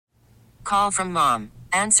Call from mom.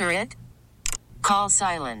 Answer it. Call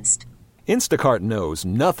silenced. Instacart knows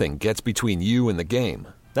nothing gets between you and the game.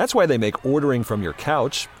 That's why they make ordering from your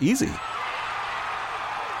couch easy.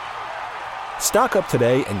 Stock up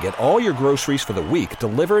today and get all your groceries for the week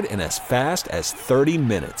delivered in as fast as 30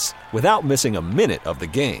 minutes without missing a minute of the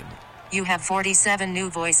game. You have 47 new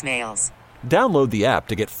voicemails. Download the app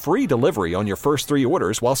to get free delivery on your first 3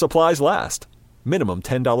 orders while supplies last. Minimum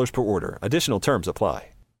 $10 per order. Additional terms apply.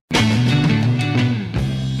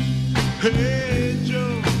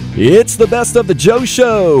 It's the Best of the Joe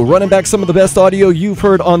Show, running back some of the best audio you've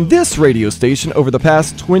heard on this radio station over the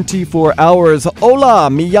past 24 hours.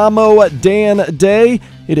 Hola, mi llamo Dan Day.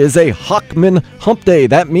 It is a Hochman Hump Day.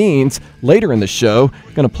 That means later in the show,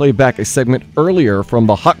 going to play back a segment earlier from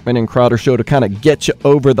the Hochman and Crowder show to kind of get you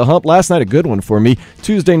over the hump. Last night, a good one for me.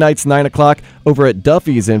 Tuesday nights, 9 o'clock, over at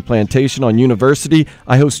Duffy's in Plantation on University.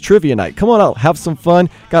 I host Trivia Night. Come on out, have some fun.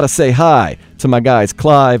 Got to say hi to my guys,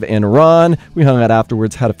 Clive and Ron. We hung out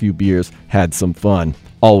afterwards, had a few beers, had some fun.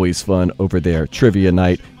 Always fun over there. Trivia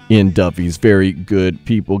Night in Duffy's. Very good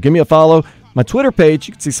people. Give me a follow. My Twitter page,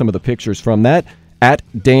 you can see some of the pictures from that, at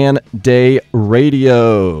Dan Day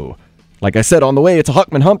Radio. Like I said, on the way, it's a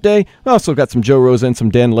Hochman Hump Day. We also got some Joe Rosa and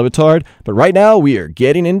some Dan Levitard. But right now, we are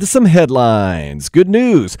getting into some headlines. Good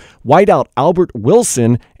news. Wideout Albert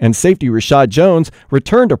Wilson and safety Rashad Jones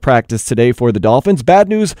returned to practice today for the Dolphins. Bad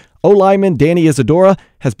news, O-lineman Danny Isadora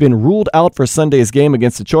has been ruled out for Sunday's game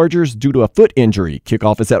against the Chargers due to a foot injury.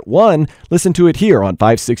 Kickoff is at 1. Listen to it here on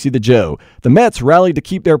 560 The Joe. The Mets rallied to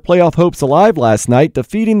keep their playoff hopes alive last night,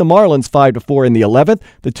 defeating the Marlins 5-4 in the 11th.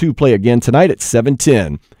 The two play again tonight at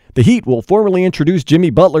 7:10. The Heat will formally introduce Jimmy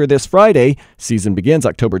Butler this Friday. Season begins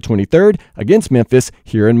October 23rd against Memphis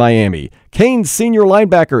here in Miami. Canes senior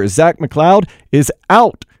linebacker Zach McLeod is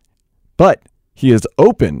out, but he is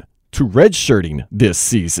open to redshirting this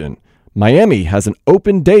season. Miami has an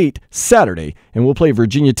open date Saturday and will play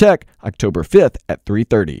Virginia Tech October 5th at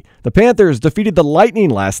 3:30. The Panthers defeated the Lightning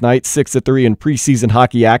last night 6-3 in preseason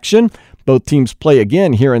hockey action. Both teams play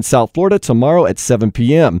again here in South Florida tomorrow at 7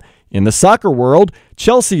 p.m. In the soccer world,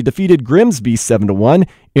 Chelsea defeated Grimsby 7-1,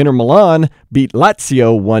 Inter Milan beat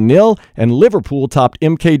Lazio 1-0, and Liverpool topped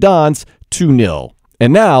MK Dons 2-0.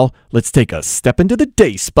 And now, let's take a step into the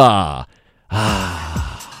day spa.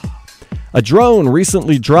 A drone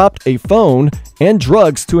recently dropped a phone and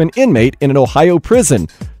drugs to an inmate in an Ohio prison.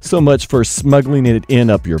 So much for smuggling it in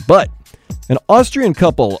up your butt. An Austrian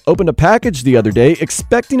couple opened a package the other day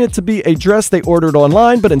expecting it to be a dress they ordered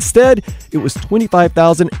online, but instead it was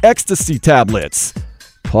 25,000 ecstasy tablets.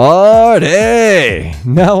 Party!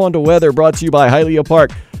 Now on to weather, brought to you by Hialeah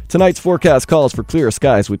Park. Tonight's forecast calls for clear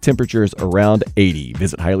skies with temperatures around 80.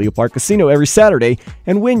 Visit Hialeah Park Casino every Saturday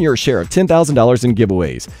and win your share of $10,000 in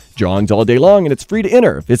giveaways. Drawings all day long, and it's free to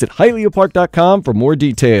enter. Visit HialeahPark.com for more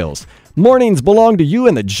details. Mornings belong to you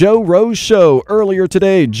and the Joe Rose Show. Earlier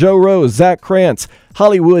today, Joe Rose, Zach Krantz,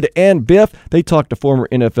 Hollywood, and Biff, they talked to former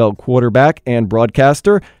NFL quarterback and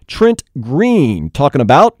broadcaster Trent Green, talking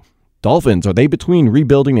about Dolphins. Are they between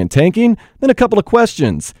rebuilding and tanking? Then a couple of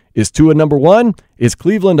questions. Is Tua number one? Is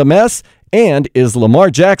Cleveland a mess? And is Lamar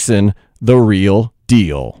Jackson the real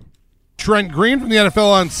deal? Trent Green from the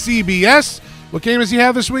NFL on CBS. What game does he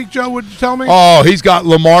have this week, Joe? Would you tell me? Oh, he's got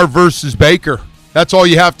Lamar versus Baker. That's all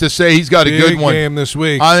you have to say. He's got a good one. Big game this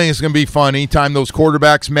week. I think it's going to be fun. Anytime those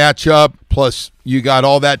quarterbacks match up, plus you got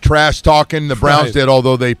all that trash talking the Browns did,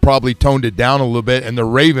 although they probably toned it down a little bit, and the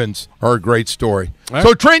Ravens are a great story. Right.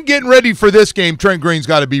 So Trent getting ready for this game. Trent Green's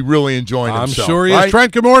got to be really enjoying himself. I'm sure he is.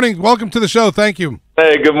 Trent, good morning. Welcome to the show. Thank you.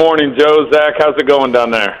 Hey, good morning, Joe. Zach, how's it going down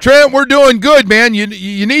there? Trent, we're doing good, man. You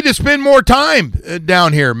need to spend more time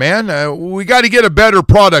down here, man. We got to get a better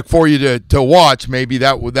product for you to watch. Maybe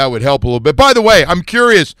that would help a little bit. By the way, I'm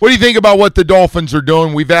curious, what do you think about what the Dolphins are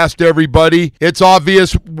doing? We've asked everybody. It's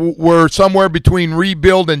obvious we're somewhere between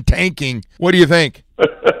rebuild and tanking. What do you think?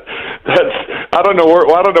 I don't know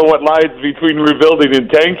what lies between rebuilding and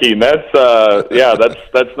tanking. That's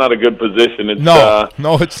not a good position. It's, no,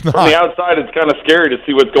 it's not. From the outside, it's kind of scary to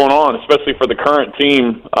see what's going on, especially for the current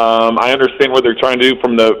team. I understand what they're trying to do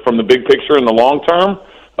from the big picture in the long term,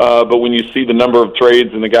 but when you see the number of trades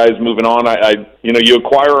and the guys moving on, you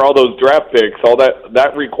acquire all those draft picks. All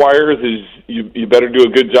that requires is you better do a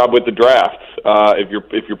good job with the drafts if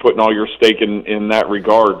you're putting all your stake in that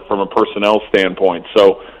regard from a personnel standpoint.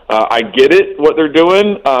 So. I get it, what they're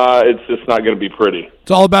doing. It's just not going to be pretty. It's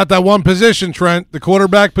all about that one position, Trent, the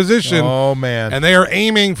quarterback position. Oh, man. And they are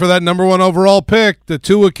aiming for that number 1 overall pick, the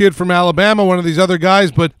Tua kid from Alabama, one of these other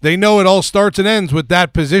guys, but they know it all starts and ends with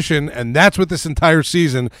that position, and that's what this entire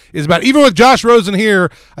season is about. Even with Josh Rosen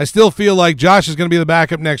here, I still feel like Josh is going to be the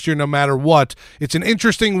backup next year no matter what. It's an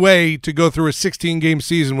interesting way to go through a 16-game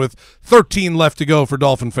season with 13 left to go for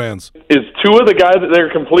Dolphin fans. Is Tua the guy that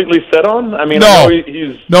they're completely set on? I mean, No.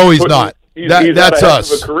 I know he's not. He's That's had a heck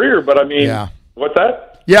us. of a career, but I mean, Yeah. What's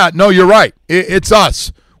that? Yeah, no, you're right. It's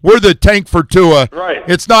us. We're the tank for Tua. Right.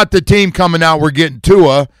 It's not the team coming out, we're getting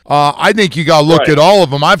Tua. I think you got to look Right. at all of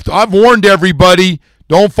them. I've warned everybody,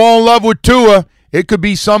 don't fall in love with Tua. It could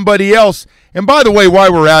be somebody else. And by the way,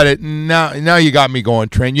 while we're at it, now you got me going,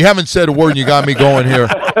 Trent. You haven't said a word and you got me going here.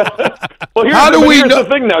 Well, here's, How do we here's know- the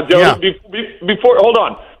thing now, Joe. Yeah.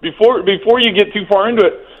 Before you get too far into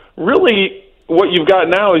it, really what you've got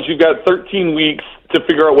now is you've got 13 weeks to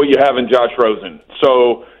figure out what you have in Josh Rosen.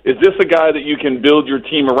 So is this a guy that you can build your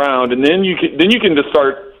team around, and then you can just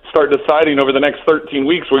start deciding over the next 13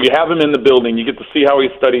 weeks where you have him in the building, you get to see how he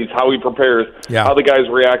studies, how he prepares, how the guys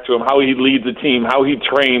react to him, how he leads the team, how he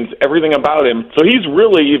trains, everything about him. So he's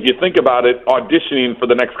really, if you think about it, auditioning for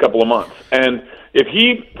the next couple of months. And if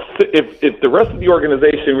the rest of the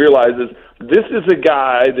organization realizes this is a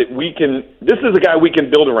guy we can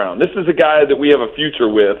build around, this is a guy that we have a future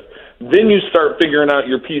with, then you start figuring out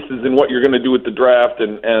your pieces and what you're going to do with the draft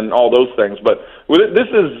and all those things. But this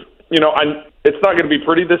is, it's not going to be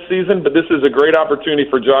pretty this season, but this is a great opportunity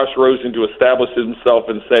for Josh Rosen to establish himself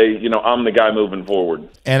and say, I'm the guy moving forward.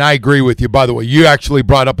 And I agree with you. By the way, you actually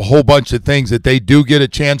brought up a whole bunch of things that they do get a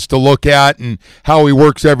chance to look at and how he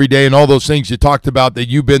works every day and all those things you talked about that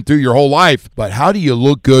you've been through your whole life. But how do you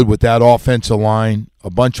look good with that offensive line, a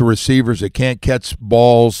bunch of receivers that can't catch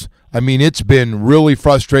balls? I mean, it's been really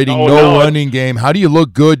frustrating. No running game. How do you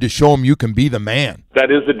look good to show them you can be the man?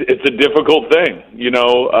 It's a difficult thing,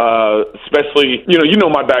 especially, you know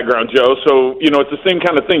my background, Joe. So, it's the same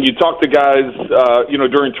kind of thing. You talk to guys,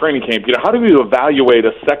 during training camp, how do you evaluate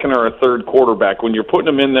a second or a third quarterback when you're putting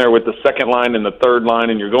them in there with the second line and the third line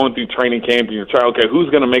and you're going through training camp and you're trying, okay, who's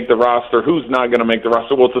going to make the roster? Who's not going to make the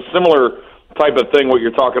roster? Well, it's a similar type of thing what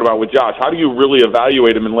you're talking about with Josh. How do you really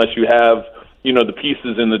evaluate him unless you have the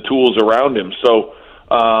pieces and the tools around him? So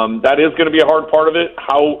that is going to be a hard part of it.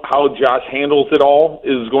 How Josh handles it all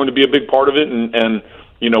is going to be a big part of it, and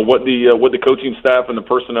what the coaching staff and the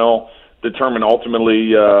personnel determine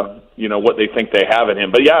ultimately, what they think they have in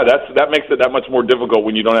him. But yeah, that makes it that much more difficult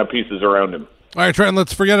when you don't have pieces around him. All right, Trent,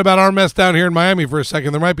 let's forget about our mess down here in Miami for a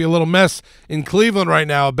second. There might be a little mess in Cleveland right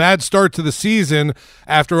now. A bad start to the season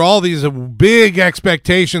after all these big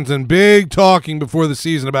expectations and big talking before the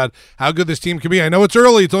season about how good this team can be. I know it's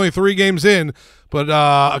early. It's only 3 games in. But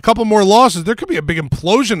a couple more losses, there could be a big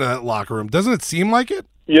implosion in that locker room. Doesn't it seem like it?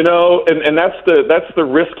 And that's the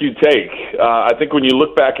risk you take. I think when you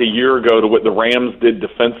look back a year ago to what the Rams did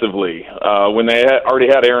defensively, when they already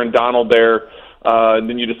had Aaron Donald there, and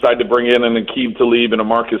then you decide to bring in an Aqib Talib and a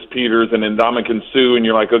Marcus Peters and Ndamukong Suh, and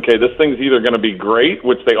you're like, okay, this thing's either going to be great,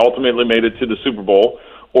 which they ultimately made it to the Super Bowl,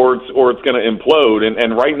 or it's going to implode.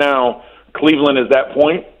 And right now, Cleveland is that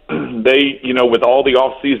point. They, with all the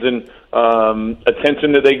offseason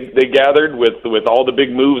attention that they gathered, with all the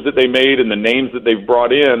big moves that they made and the names that they've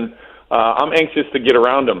brought in, I'm anxious to get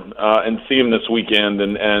around them and see them this weekend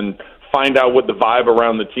and find out what the vibe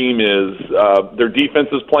around the team is. Their defense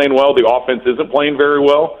is playing well. The offense isn't playing very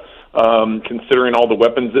well, considering all the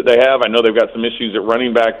weapons that they have. I know they've got some issues at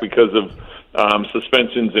running back because of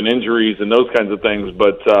suspensions and injuries and those kinds of things.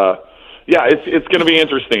 But, it's going to be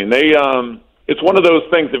interesting. It's one of those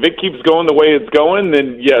things. If it keeps going the way it's going,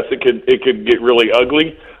 then yes, it could get really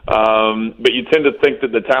ugly. But you tend to think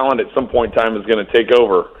that the talent at some point in time is going to take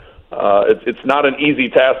over. It's not an easy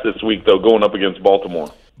task this week, though, going up against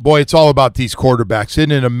Baltimore. Boy, it's all about these quarterbacks.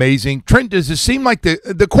 Isn't it amazing? Trent, does it seem like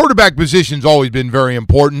the quarterback position's always been very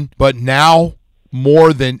important, but now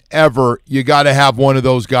more than ever, you got to have one of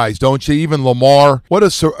those guys, don't you? Even Lamar.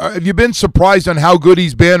 Have you been surprised on how good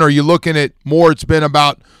he's been, or are you looking at more it's been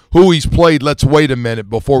about who he's played? Let's wait a minute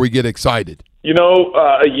before we get excited.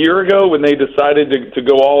 A year ago when they decided to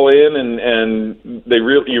go all in and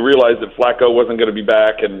you realized that Flacco wasn't going to be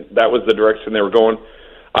back and that was the direction they were going,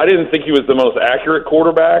 I didn't think he was the most accurate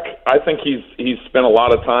quarterback. I think he's spent a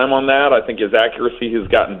lot of time on that. I think his accuracy has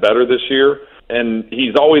gotten better this year, and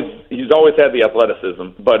he's always had the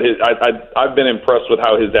athleticism. But I've been impressed with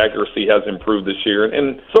how his accuracy has improved this year,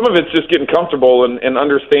 and some of it's just getting comfortable and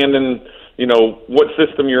understanding, what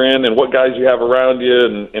system you're in and what guys you have around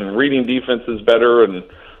you, and reading defenses better. And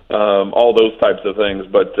all those types of things.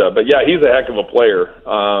 But yeah, he's a heck of a player.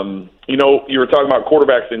 You were talking about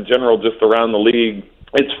quarterbacks in general just around the league.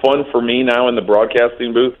 It's fun for me now in the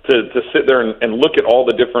broadcasting booth to sit there and look at all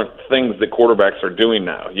the different things that quarterbacks are doing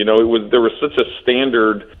now. There was such a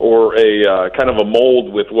standard or a kind of a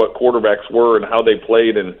mold with what quarterbacks were and how they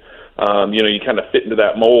played, and you kind of fit into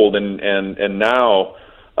that mold. And now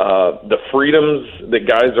the freedoms that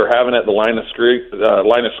guys are having at the line of scrimmage,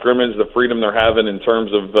 the freedom they're having in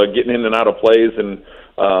terms of getting in and out of plays, and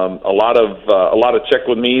a lot of check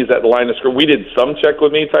with me's at the line of scrimmage. We did some check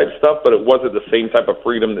with me type stuff, but it wasn't the same type of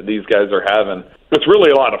freedom that these guys are having. It's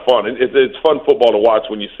really a lot of fun. It's fun football to watch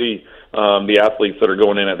when you see the athletes that are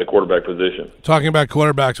going in at the quarterback position. Talking about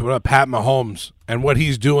quarterbacks, what about Pat Mahomes and what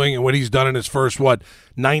he's doing and what he's done in his first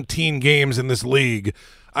 19 games in this league?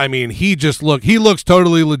 I mean, he looks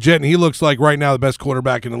totally legit, and he looks like right now the best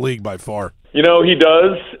quarterback in the league by far. He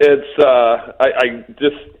does. It's I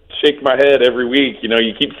just shake my head every week. You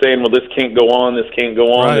keep saying, well, this can't go on, this can't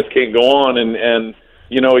go on, right. This can't go on. And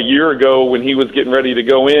a year ago when he was getting ready to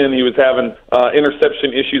go in, he was having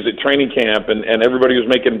interception issues at training camp, and everybody was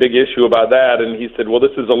making a big issue about that. And he said, well,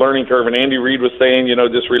 this is a learning curve. And Andy Reid was saying,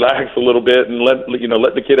 just relax a little bit and let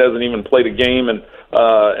the kid hasn't even played a game. And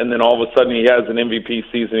then all of a sudden he has an MVP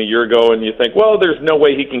season a year ago, and you think, well, there's no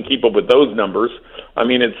way he can keep up with those numbers. I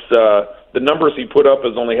mean, it's the numbers he put up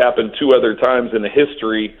has only happened 2 other times in the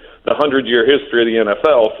 100-year history of the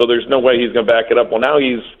NFL, so there's no way he's going to back it up. Well, now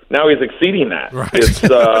he's exceeding that. Right. It's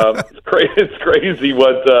crazy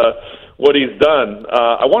what he's done.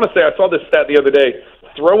 I want to say I saw this stat the other day: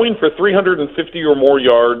 throwing for 350 or more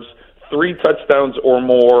yards, 3 touchdowns or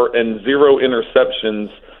more, and 0 interceptions.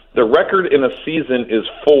 The record in a season is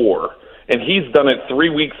 4. And he's done it 3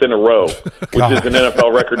 weeks in a row, which is an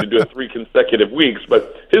NFL record to do it 3 consecutive weeks.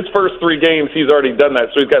 But his first 3 games, he's already done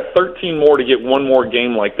that. So he's got 13 more to get one more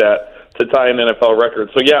game like that to tie an NFL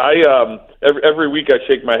record. So, yeah, every week I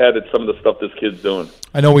shake my head at some of the stuff this kid's doing.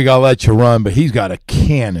 I know we got to let you run, but he's got a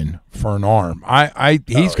cannon for an arm.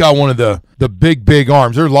 He's got one of the big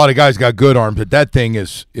arms. There's a lot of guys got good arms, but that thing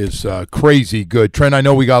is crazy good. Trent, I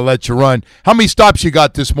know we got to let you run. How many stops you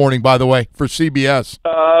got this morning, by the way, for CBS?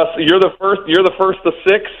 So you're the first to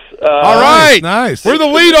 6. All right. Nice. We're the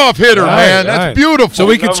leadoff hitter, man. That's beautiful. So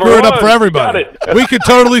we can screw it up for everybody. We could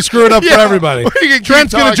totally screw it up for everybody.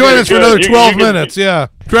 Trent's going to join us for another 12 minutes. Yeah.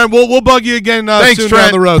 Trent, we'll bug you again soon Trent.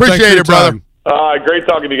 down the road. Appreciate it, brother. Great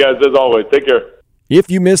talking to you guys, as always. Take care. If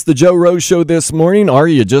you missed the Joe Rose Show this morning, or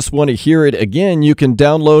you just want to hear it again, you can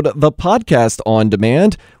download the podcast on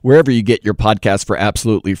demand wherever you get your podcast for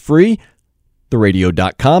absolutely free, the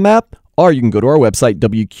radio.com app, or you can go to our website,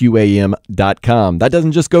 WQAM.com. That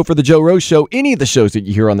doesn't just go for the Joe Rose Show, any of the shows that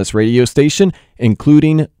you hear on this radio station,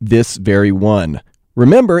 including this very one.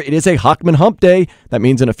 Remember, it is a Hochman Hump Day. That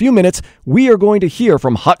means in a few minutes, we are going to hear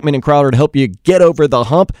from Hochman and Crowder to help you get over the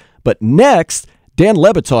hump. But next, Dan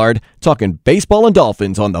Le Batard talking baseball and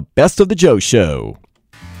Dolphins on the Best of the Joe Show.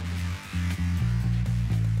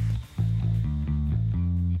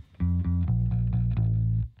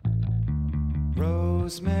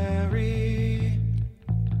 Rosemary,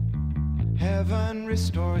 heaven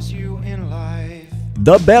restores you in life.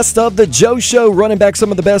 The Best of the Joe Show, running back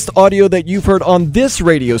some of the best audio that you've heard on this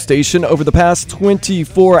radio station over the past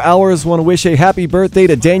 24 hours. Want to wish a happy birthday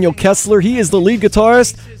to Daniel Kessler. He is the lead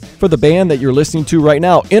guitarist for the band that you're listening to right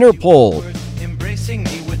now, Interpol. Embracing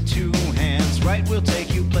me with 2 hands, right? We'll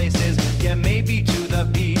take you places, yeah, maybe to the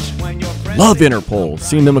beach when your friends. Love Interpol.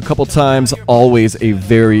 Seen them a couple times. Always a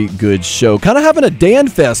very good show. Kind of having a Dan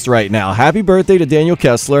Fest right now. Happy birthday to Daniel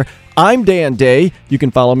Kessler. I'm Dan Day. You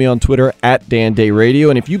can follow me on Twitter at Dan Day Radio.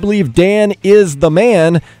 And if you believe Dan is the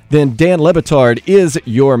man, then Dan Le Batard is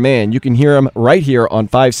your man. You can hear him right here on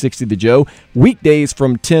 560 The Joe, weekdays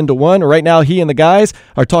from 10 to 1. Right now, he and the guys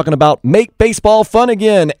are talking about Make Baseball Fun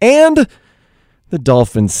Again and the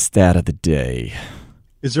Dolphins stat of the day.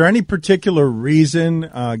 Is there any particular reason,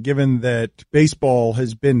 given that baseball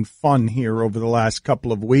has been fun here over the last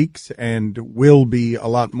couple of weeks and will be a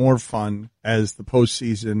lot more fun as the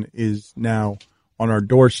postseason is now on our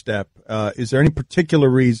doorstep, is there any particular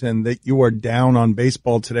reason that you are down on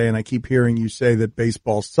baseball today? And I keep hearing you say that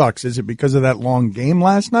baseball sucks. Is it because of that long game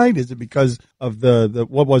last night? Is it because of the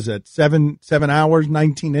what was it, 7 hours,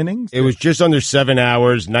 19 innings? It was just under 7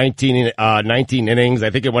 hours, 19 innings.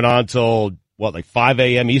 I think it went on till, 5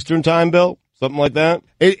 a.m. Eastern time, Bill? Something like that.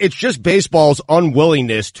 It's just baseball's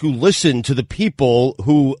unwillingness to listen to the people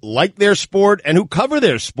who like their sport and who cover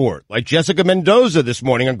their sport. Like Jessica Mendoza this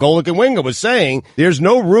morning on Golic and Wingo was saying, there's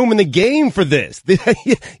no room in the game for this.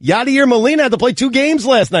 Yadier Molina had to play 2 games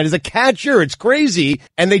last night as a catcher. It's crazy.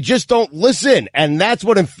 And they just don't listen. And that's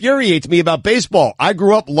what infuriates me about baseball. I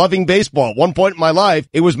grew up loving baseball. At one point in my life,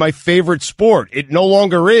 it was my favorite sport. It no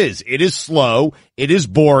longer is. It is slow. It is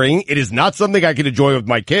boring. It is not something I can enjoy with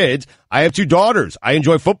my kids. I have 2 daughters. I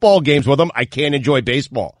enjoy football games with them. I can't enjoy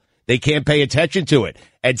baseball. They can't pay attention to it.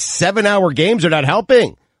 And 7-hour games are not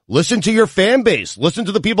helping. Listen to your fan base. Listen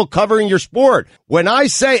to the people covering your sport. When I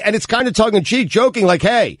say, and it's kind of tongue-in-cheek, joking, like,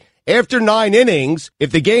 hey, after 9 innings,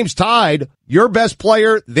 if the game's tied, your best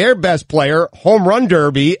player, their best player, home run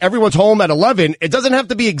derby, everyone's home at 11. It doesn't have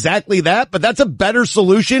to be exactly that, but that's a better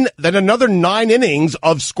solution than another 9 innings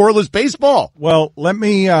of scoreless baseball. Well, let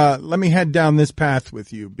me head down this path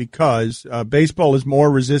with you because baseball is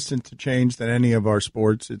more resistant to change than any of our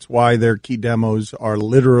sports. It's why their key demos are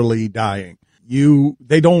literally dying.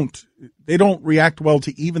 They don't react well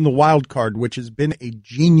to even the wild card, which has been a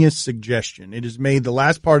genius suggestion. It has made the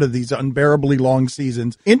last part of these unbearably long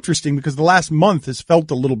seasons interesting because the last month has felt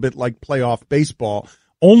a little bit like playoff baseball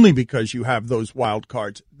only because you have those wild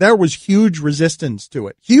cards. There was huge resistance to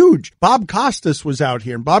it. Huge. Bob Costas was out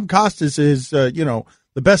here, and Bob Costas is,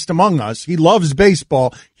 the best among us. He loves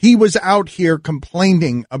baseball. He was out here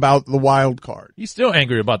complaining about the wild card. He's still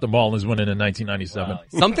angry about the Marlins winning in 1997.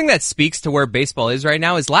 Something that speaks to where baseball is right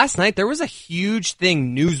now is last night there was a huge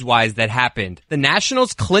thing news-wise that happened. The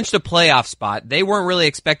Nationals clinched a playoff spot. They weren't really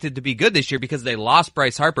expected to be good this year because they lost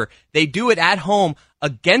Bryce Harper. They do it at home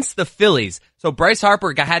against the Phillies. So Bryce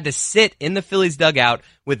Harper had to sit in the Phillies dugout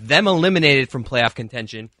with them eliminated from playoff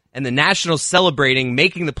contention. And the Nationals celebrating,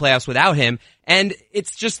 making the playoffs without him. And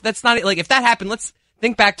it's just, that's not, like, if that happened, let's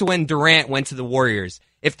think back to when Durant went to the Warriors.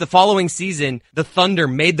 If the following season, the Thunder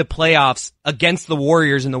made the playoffs against the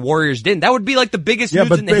Warriors and the Warriors didn't, that would be like the biggest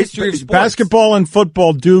news in the history of sports. Basketball and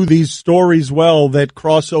football do these stories well that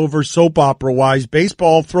cross over soap opera-wise.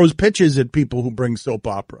 Baseball throws pitches at people who bring soap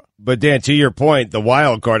opera. But Dan, to your point, the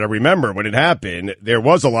wild card, I remember when it happened, there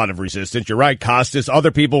was a lot of resistance. You're right, Costas,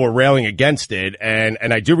 other people were railing against it, and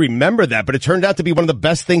I do remember that, but it turned out to be one of the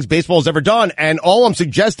best things baseball has ever done, and all I'm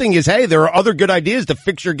suggesting is, hey, there are other good ideas to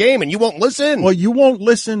fix your game, and you won't listen. Well, you won't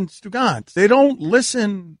listen, Stugans. They don't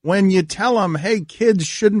listen when you tell them, hey, kids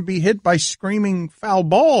shouldn't be hit by screaming foul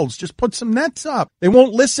balls. Just put some nets up. They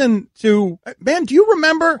won't listen to, man, do you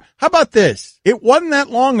remember? How about this? It wasn't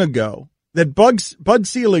that long ago that Bud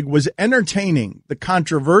Selig was entertaining the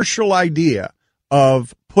controversial idea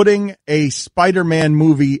of putting a Spider-Man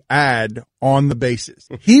movie ad on the bases.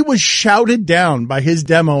 He was shouted down by his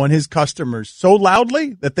demo and his customers so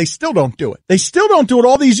loudly that they still don't do it. They still don't do it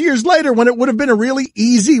all these years later when it would have been a really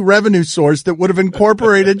easy revenue source that would have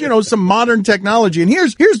incorporated, some modern technology. And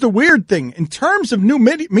here's the weird thing. In terms of new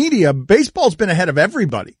media, baseball's been ahead of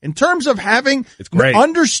everybody. In terms of having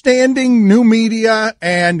understanding new media,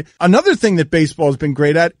 and another thing that baseball's been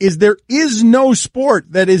great at is there is no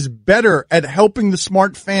sport that is better at helping the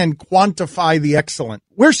smart fan quantify the excellent.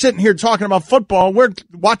 We're sitting here talking about football. We're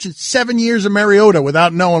watching 7 years of Mariota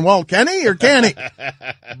without knowing, well, can he or can he?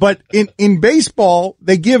 But in baseball,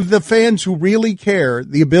 they give the fans who really care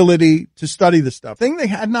the ability to study the stuff. Thing they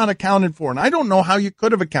had not accounted for. And I don't know how you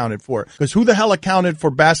could have accounted for it. Because who the hell accounted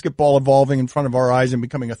for basketball evolving in front of our eyes and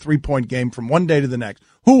becoming a 3-point game from one day to the next?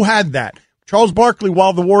 Who had that? Charles Barkley,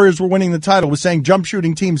 while the Warriors were winning the title, was saying jump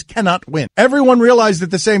shooting teams cannot win. Everyone realized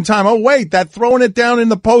at the same time, oh, wait, that throwing it down in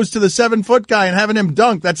the post to the 7-foot guy and having him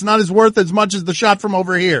dunk, that's not as worth as much as the shot from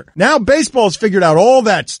over here. Now baseball's figured out all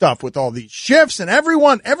that stuff with all these shifts, and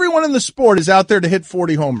everyone in the sport is out there to hit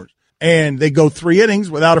 40 homers. And they go 3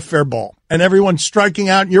 innings without a fair ball. And everyone's striking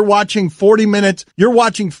out. You're watching 40 minutes. You're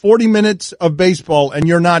watching 40 minutes of baseball, and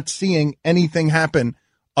you're not seeing anything happen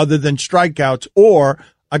other than strikeouts, or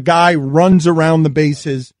a guy runs around the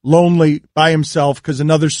bases lonely by himself because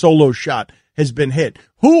another solo shot has been hit.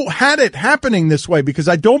 Who had it happening this way? Because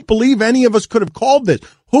I don't believe any of us could have called this.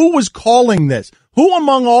 Who was calling this? Who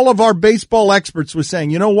among all of our baseball experts was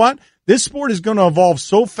saying, you know what? This sport is going to evolve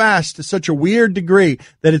so fast to such a weird degree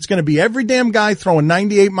that it's going to be every damn guy throwing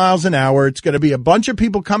 98 miles an hour. It's going to be a bunch of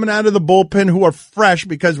people coming out of the bullpen who are fresh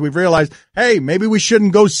because we've realized, hey, maybe we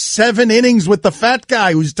shouldn't go 7 innings with the fat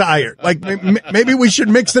guy who's tired. Like maybe we should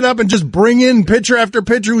mix it up and just bring in pitcher after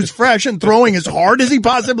pitcher who's fresh and throwing as hard as he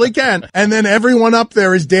possibly can. And then everyone up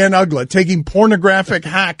there is Dan Uggla taking pornographic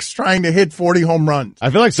hacks trying to hit 40 home runs. I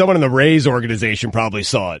feel like someone in the Rays organization probably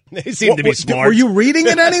saw it. They seem to be smart. Were you reading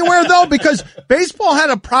it anywhere, though? Because baseball had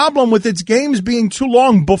a problem with its games being too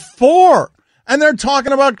long before. and they're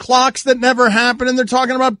talking about clocks that never happen, and they're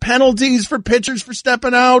talking about penalties for pitchers for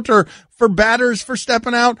stepping out or for batters for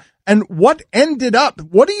stepping out. And what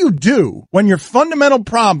do you do when your fundamental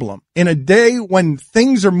problem in a day when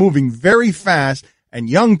things are moving very fast and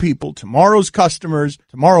young people, tomorrow's customers,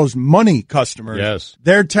 tomorrow's money customers, yes,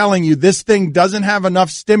 they're telling you this thing doesn't have enough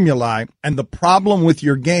stimuli, and the problem with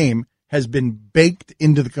your game has been baked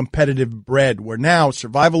into the competitive bread, where now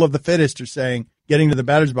survival of the fittest are saying, getting to the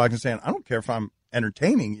batter's box and saying, I don't care if I'm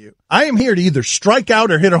entertaining you. I am here to either strike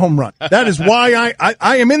out or hit a home run. That is why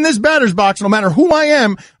I am in this batter's box no matter who I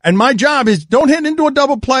am. And my job is don't hit into a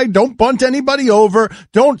double play. Don't bunt anybody over.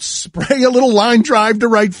 Don't spray a little line drive to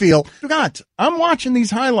right field. God, I'm watching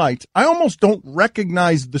these highlights. I almost don't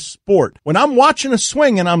recognize the sport. When I'm watching a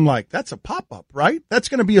swing and I'm like, that's a pop-up, right? That's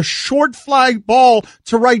going to be a short fly ball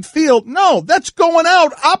to right field. No, that's going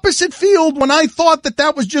out opposite field when I thought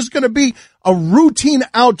that was just going to be a routine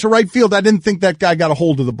out to right field. I didn't think that guy got a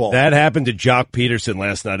hold of the ball. That happened to Jock Peterson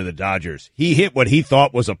last night of the Dodgers. He hit what he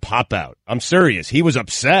thought was a pop-out. I'm serious. He was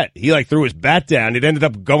upset. He threw his bat down. It ended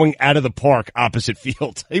up going out of the park opposite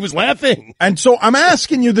field. He was laughing. And so I'm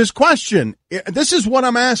asking you this question. This is what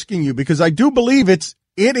I'm asking you, because I do believe it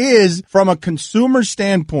is, from a consumer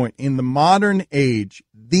standpoint in the modern age,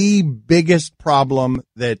 the biggest problem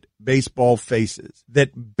that baseball faces,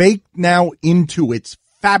 that baked now into its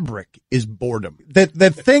fabric is boredom.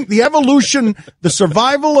 The evolution, the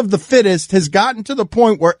survival of the fittest has gotten to the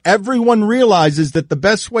point where everyone realizes that the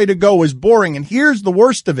best way to go is boring. And here's the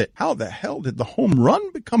worst of it. How the hell did the home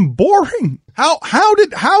run become boring? How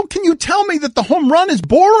can you tell me that the home run is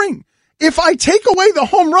boring? If I take away the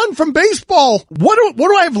home run from baseball, what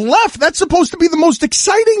do I have left? That's supposed to be the most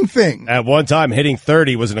exciting thing. At one time, hitting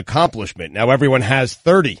 30 was an accomplishment. Now everyone has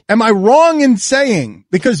 30. Am I wrong in saying,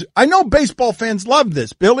 because I know baseball fans love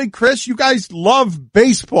this. Billy, Chris, you guys love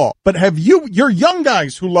baseball, but you're young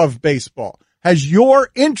guys who love baseball. Has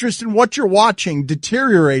your interest in what you're watching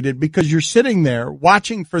deteriorated because you're sitting there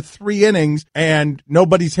watching for 3 innings and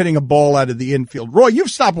nobody's hitting a ball out of the infield? Roy,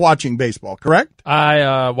 you've stopped watching baseball, correct?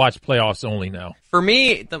 I watch playoffs only now. For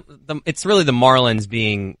me, it's really the Marlins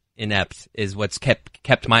being inept is what's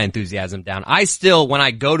kept my enthusiasm down. I still, when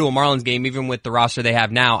I go to a Marlins game, even with the roster they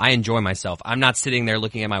have now, I enjoy myself. I'm not sitting there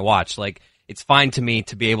looking at my watch. It's fine to me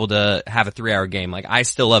to be able to have a 3-hour game. I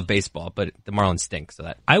still love baseball, but the Marlins stink. So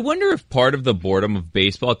that I wonder if part of the boredom of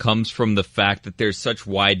baseball comes from the fact that there's such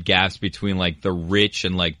wide gaps between the rich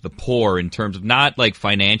and the poor in terms of not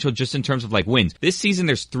financial, just in terms of wins. This season,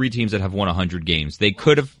 there's 3 teams that have won 100 games. They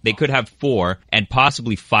could have 4 and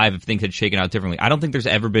possibly 5 if things had shaken out differently. I don't think there's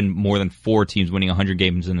ever been more than 4 teams winning 100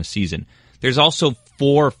 games in a season. There's also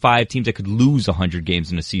 4 or 5 teams that could lose 100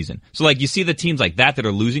 games in a season. So you see the teams like that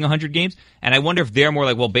are losing 100 games, and I wonder if they're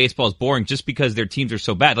more baseball is boring just because their teams are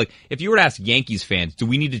so bad. If you were to ask Yankees fans, do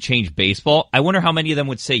we need to change baseball? I wonder how many of them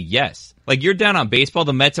would say yes. You're down on baseball,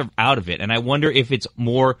 the Mets are out of it, and I wonder if it's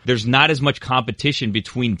more, there's not as much competition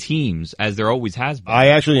between teams as there always has been. I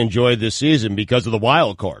actually enjoyed this season because of the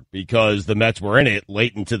wild card, because the Mets were in it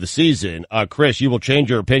late into the season. Chris, you will change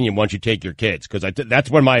your opinion once you take your kids, because that's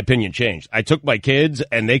when my opinion changed. I took my kids,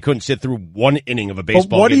 and they couldn't sit through 1 inning of a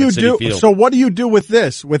baseball game at Citi Field. So what do you do with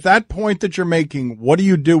this? With that point that you're making, what do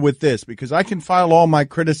you do with this? Because I can file all my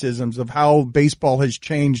criticisms of how baseball has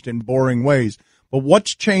changed in boring ways. But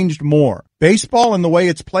what's changed more? Baseball and the way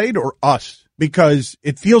it's played, or us? Because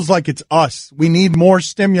it feels like it's us. We need more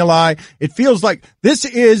stimuli. It feels like this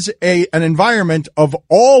is an environment of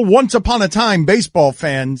all once upon a time baseball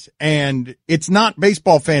fans, and it's not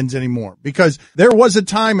baseball fans anymore. Because there was a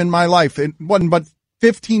time in my life, it wasn't but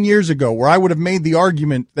 15 years ago, where I would have made the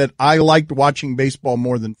argument that I liked watching baseball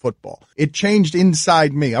more than football. It changed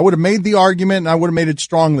inside me. I would have made the argument, and I would have made it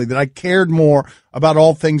strongly, that I cared more about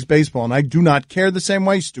all things baseball, and I do not care the same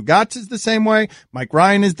way. Stugatz is the same way. Mike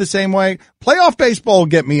Ryan is the same way. Playoff baseball will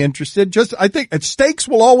get me interested. I think stakes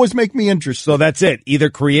will always make me interested. So that's it. Either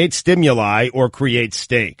create stimuli or create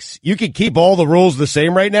stakes. You can keep all the rules the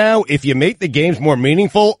same right now. If you make the games more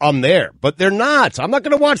meaningful, I'm there. But they're not. I'm not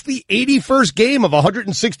going to watch the 81st game of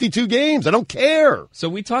 162 games. I don't care. So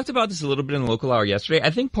we talked about this a little bit in the local hour yesterday. I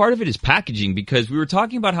think part of it is packaging, because we were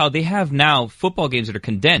talking about how they have now football games that are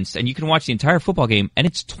condensed, and you can watch the entire football game, and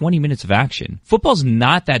it's 20 minutes of action. Football's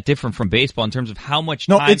not that different from baseball in terms of how much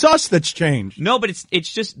time. No, it's us that's changed. No, but it's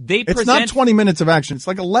just they present. It's not 20 minutes of action. It's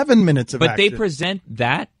 11 minutes of action. But they present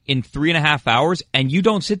that in 3.5 hours, and you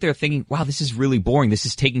don't sit there thinking, wow, this is really boring. This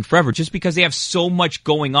is taking forever, just because they have so much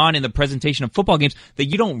going on in the presentation of football games that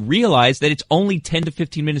you don't realize that it's only 10 to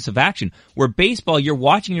 15 minutes of action. Where baseball, you're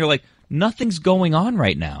watching, you're like, nothing's going on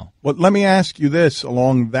right now. Well, let me ask you this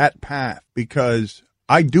along that path, because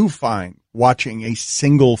I do find watching a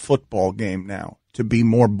single football game now to be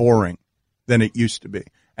more boring than it used to be.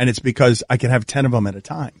 And it's because I can have 10 of them at a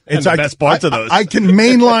time. It's the best parts of those. I can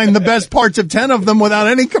mainline the best parts of 10 of them without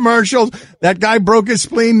any commercials. That guy broke his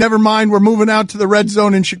spleen. Never mind. We're moving out to the red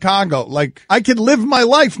zone in Chicago. Like, I could live my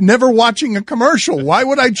life never watching a commercial. Why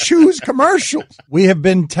would I choose commercials? We have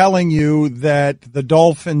been telling you that the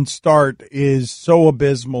Dolphins start is so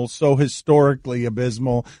abysmal, so historically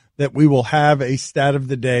abysmal, that we will have a stat of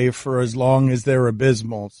the day for as long as they're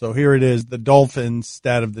abysmal. So here it is, the Dolphins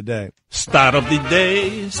stat of the day. Start of the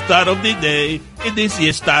day, start of the day. It is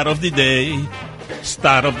your start of the day.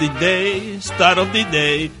 Start of the day, start of the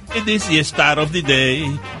day. It is your start of the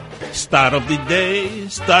day. Start of the day,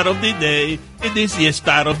 start of the day. It is your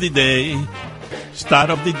start of the day.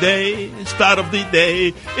 Start of the day, start of the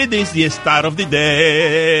day. It is your start of the day.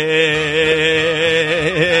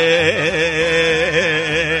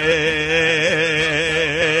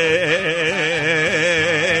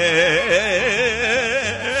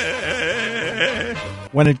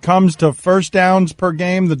 When it comes to first downs per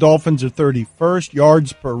game, the Dolphins are 31st.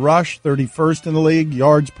 Yards per rush, 31st in the league.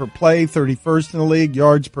 Yards per play, 31st in the league.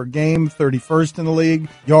 Yards per game, 31st in the league.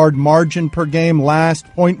 Yard margin per game, last.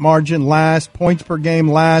 Point margin, last. Points per game,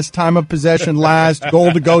 last. Time of possession, last.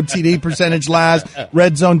 Goal to go TD percentage, last.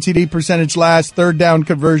 Red zone TD percentage, last. Third down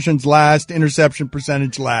conversions, last. Interception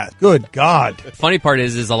percentage, last. Good God. The funny part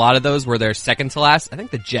is a lot of those where they're second to last. I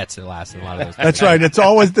think the Jets are last in a lot of those. That's right. It's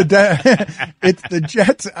always it's the Jets.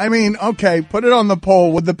 I mean, okay, put it on the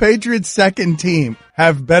poll. Would the Patriots' second team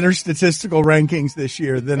have better statistical rankings this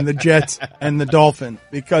year than the Jets and the Dolphins?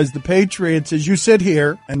 Because the Patriots, as you sit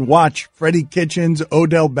here and watch Freddie Kitchens,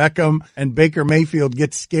 Odell Beckham, and Baker Mayfield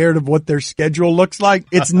get scared of what their schedule looks like,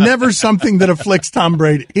 it's never something that afflicts Tom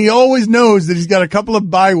Brady. He always knows that he's got a couple of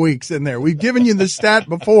bye weeks in there. We've given you the stat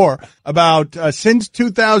before about since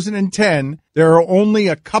 2010, there are only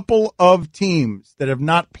a couple of teams that have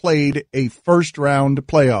not played a first-round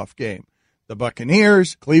playoff game. The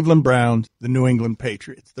Buccaneers, Cleveland Browns, the New England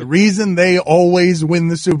Patriots. The reason they always win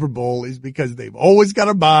the Super Bowl is because they've always got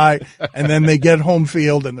a bye, and then they get home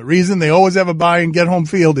field. And the reason they always have a bye and get home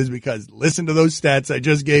field is because, listen to those stats I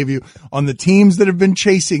just gave you on the teams that have been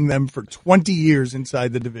chasing them for 20 years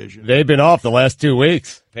inside the division. They've been off the last 2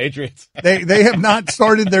 weeks. Patriots. They have not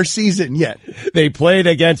started their season yet. They played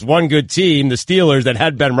against one good team, the Steelers, that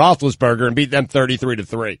had Ben Roethlisberger and beat them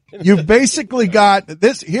 33-3. You've basically got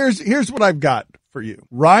this. Here's what I've got for you.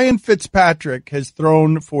 Ryan Fitzpatrick has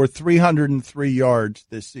thrown for 303 yards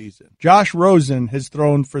this season. Josh Rosen has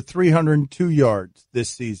thrown for 302 yards this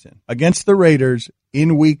season. Against the Raiders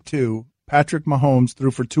in week 2, Patrick Mahomes threw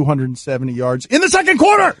for 270 yards in the second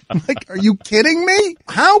quarter. I'm like, are you kidding me?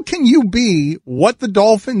 How can you be what the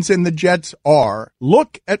Dolphins and the Jets are?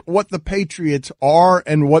 Look at what the Patriots are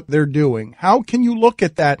and what they're doing. How can you look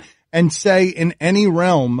at that and say in any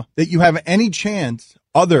realm that you have any chance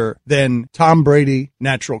other than Tom Brady,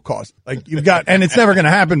 natural cause? Like you've got, and it's never going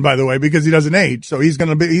to happen, by the way, because he doesn't age. So he's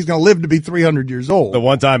going to live to be 300 years old. The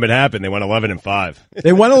one time it happened, they went 11-5.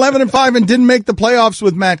 They went 11-5 and didn't make the playoffs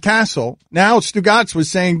with Matt Castle. Now Stugatz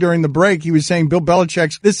was saying during the break, he was saying Bill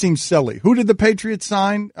Belichick's, this seems silly. Who did the Patriots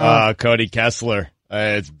sign? Cody Kessler.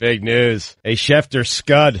 It's big news. A Schefter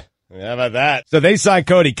scud. How about that? So they signed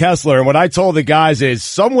Cody Kessler, and what I told the guys is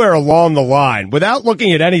somewhere along the line, without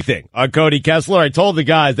looking at anything on Cody Kessler, I told the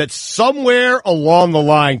guys that somewhere along the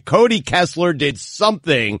line, Cody Kessler did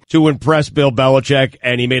something to impress Bill Belichick,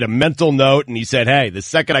 and he made a mental note, and he said, hey, the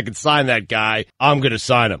second I can sign that guy, I'm going to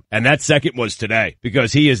sign him. And that second was today,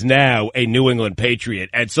 because he is now a New England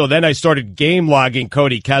Patriot. And so then I started game logging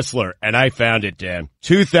Cody Kessler, and I found it, Dan.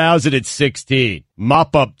 2016.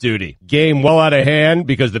 Mop-up duty. Game well out of hand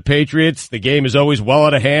because the Patriots, the game is always well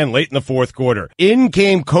out of hand late in the fourth quarter. In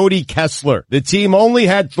came Cody Kessler. The team only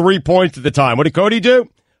had 3 points at the time. What did Cody do?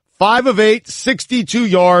 5 of 8, 62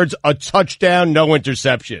 yards, a touchdown, no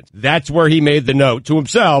interceptions. That's where he made the note to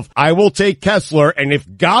himself. I will take Kessler, and if,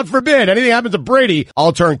 God forbid, anything happens to Brady,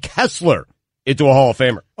 I'll turn Kessler into a Hall of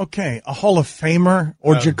Famer. Okay, a Hall of Famer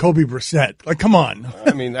or Jacoby Brissett? Like, come on.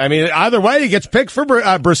 I mean, either way, he gets picked for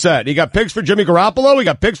Brissett. He got picks for Jimmy Garoppolo. He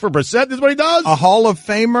got picks for Brissett. This is what he does. A Hall of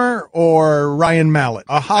Famer or Ryan Mallett?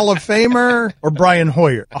 A Hall of Famer or Brian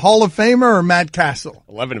Hoyer? A Hall of Famer or Matt Castle?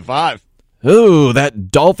 11-5. Ooh,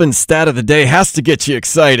 that Dolphin stat of the day has to get you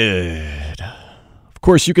excited. Of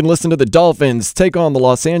course, you can listen to the Dolphins take on the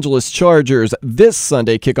Los Angeles Chargers this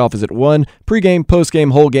Sunday. Kickoff is at 1. Pre-game, post-game,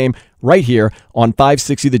 whole game right here on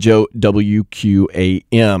 560 The Joe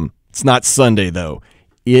WQAM. It's not Sunday, though.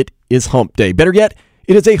 It is Hump Day. Better yet,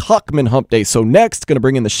 it is a Huckman Hump Day. So next, going to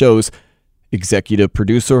bring in the show's executive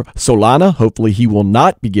producer Solana. Hopefully he will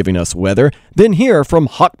not be giving us weather. Then hear from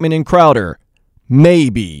Hochman and Crowder.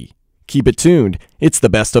 Maybe. Keep it tuned. It's the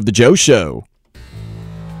Best of the Joe Show.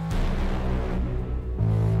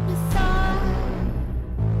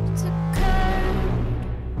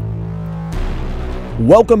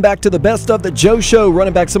 Welcome back to the Best of the Joe Show,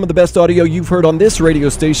 running back some of the best audio you've heard on this radio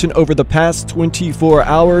station over the past 24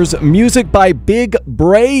 hours. Music by Big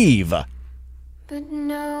Brave.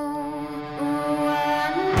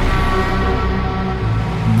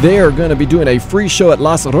 They're going to be doing a free show at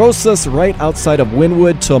Las Rosas right outside of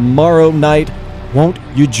Wynwood tomorrow night. Won't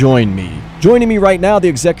you join me? Joining me right now, the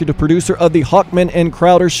executive producer of the Hochman and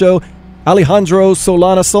Crowder Show, Alejandro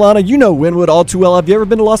Solana. Solana, you know Wynwood all too well. Have you ever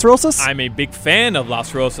been to Las Rosas? I'm a big fan of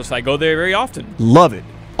Las Rosas. I go there very often. Love it.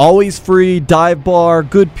 Always free, dive bar,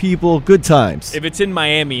 good people, good times. If it's in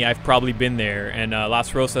Miami, I've probably been there, and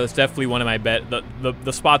Las Rosas is definitely one of my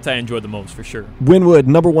the spots I enjoy the most, for sure. Wynwood,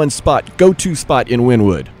 number one spot, go-to spot in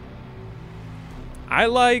Wynwood. I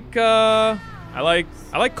like Koyo.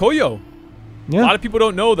 Yeah. A lot of people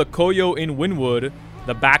don't know the Koyo in Wynwood.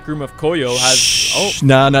 The back room of Koyo has...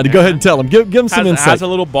 Go ahead and tell them. Give them some insight. Has a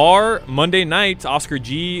little bar. Monday nights, Oscar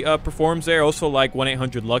G performs there. Also like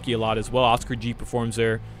 1-800-LUCKY a lot as well. Oscar G performs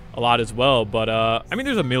there a lot as well. But,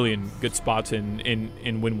 there's a million good spots in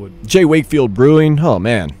Wynwood. J. Wakefield Brewing. Oh,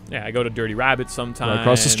 man. Yeah, I go to Dirty Rabbit sometimes. Right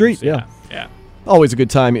across the street, yeah. Yeah. Always a good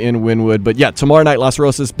time in Wynwood. But, yeah, tomorrow night, Las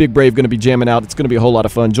Rosas, Big Brave going to be jamming out. It's going to be a whole lot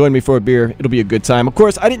of fun. Join me for a beer. It'll be a good time. Of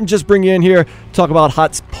course, I didn't just bring you in here to talk about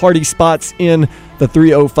hot party spots in the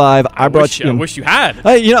 305. I wish you had.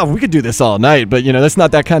 We could do this all night, but, that's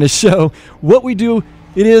not that kind of show. What we do,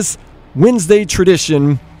 it is Wednesday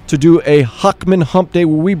tradition to do a Hochman Hump Day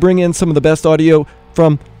where we bring in some of the best audio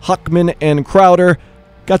from Hochman and Crowder.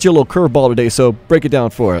 Got you a little curveball today, so break it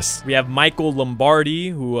down for us. We have Michael Lombardi,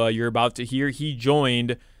 who you're about to hear. He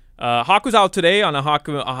joined. Hawk was out today on a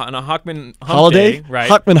Hochman Hump Holiday? Day, right?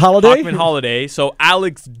 Hochman Holiday? Hochman Holiday. So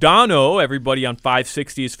Alex Dono, everybody on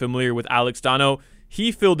 560 is familiar with Alex Dono.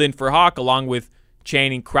 He filled in for Hawk along with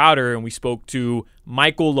Channing Crowder, and we spoke to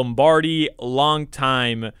Michael Lombardi,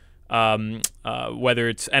 longtime, whether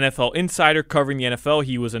it's NFL insider covering the NFL.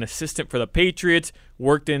 He was an assistant for the Patriots,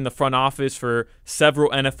 worked in the front office for several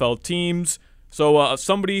NFL teams. So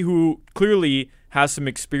somebody who clearly has some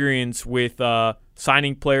experience with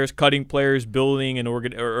signing players, cutting players, building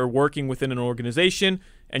or working within an organization,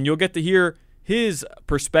 and you'll get to hear his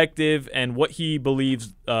perspective and what he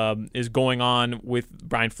believes is going on with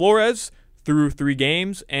Brian Flores through 3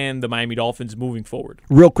 games and the Miami Dolphins moving forward.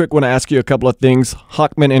 Real quick, want to ask you a couple of things.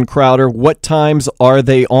 Hochman and Crowder, what times are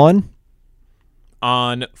they on?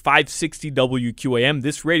 On 560 WQAM,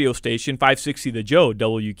 this radio station, 560 The Joe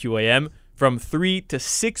WQAM, from 3 to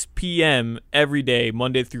 6 p.m. every day,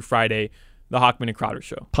 Monday through Friday, the Hochman and Crowder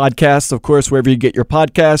Show. Podcasts, of course, wherever you get your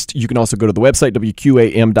podcast. You can also go to the website,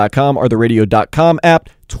 WQAM.com, or the radio.com app.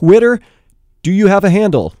 Twitter, do you have a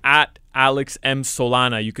handle? At Alex M.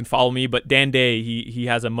 Solana. You can follow me, but Dan Day, he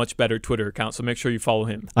has a much better Twitter account, so make sure you follow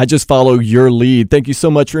him. I just follow your lead. Thank you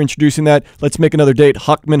so much for introducing that. Let's make another date,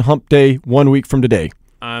 Hochman Hump Day, 1 week from today.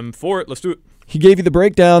 I'm for it. Let's do it. He gave you the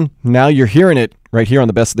breakdown. Now you're hearing it right here on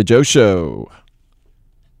the Best of the Joe Show.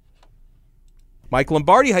 Mike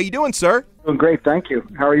Lombardi, how you doing, sir? Doing great, thank you.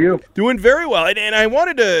 How are you? Doing very well. And I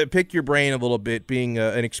wanted to pick your brain a little bit, being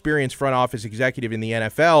an experienced front office executive in the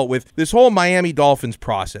NFL, with this whole Miami Dolphins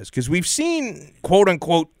process, because we've seen,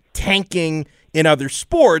 quote-unquote, tanking in other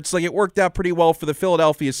sports. Like, it worked out pretty well for the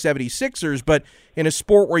Philadelphia 76ers, but in a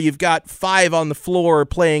sport where you've got 5 on the floor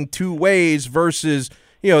playing 2 ways versus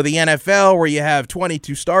the NFL where you have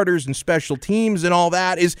 22 starters and special teams and all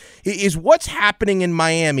that, is what's happening in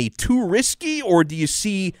Miami too risky, or do you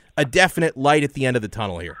see a definite light at the end of the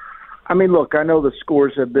tunnel here? I mean, look, I know the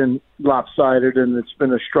scores have been lopsided and it's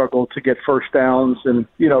been a struggle to get first downs, and,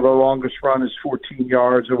 the longest run is 14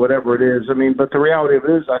 yards or whatever it is. I mean, but the reality of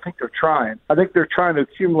it is I think they're trying. I think they're trying to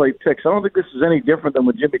accumulate picks. I don't think this is any different than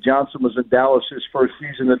when Jimmy Johnson was in Dallas his first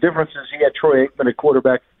season. The difference is he had Troy Aikman at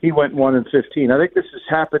quarterback. He went 1-15. I think this has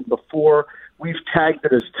happened before. We've tagged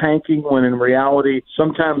it as tanking when in reality,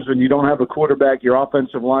 sometimes when you don't have a quarterback, your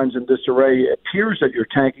offensive line's in disarray. It appears that you're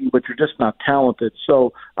tanking, but you're just not talented.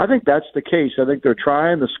 So I think that's the case. I think they're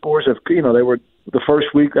trying. The scores have, they were the first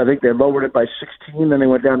week, I think they lowered it by 16, then they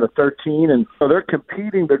went down to 13. And so they're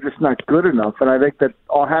competing. They're just not good enough. And I think that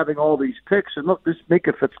having all these picks, and look, this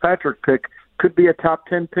Minka Fitzpatrick pick could be a top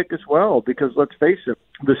 10 pick as well, because let's face it,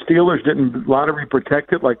 the Steelers didn't lottery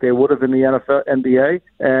protect it like they would have in the NFL, NBA,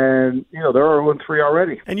 and, they're 0-3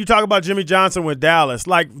 already. And you talk about Jimmy Johnson with Dallas,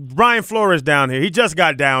 like Brian Flores down here. He just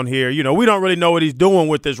got down here. We don't really know what he's doing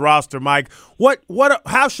with this roster, Mike.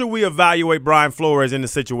 How should we evaluate Brian Flores in the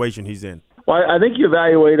situation he's in? Well, I think you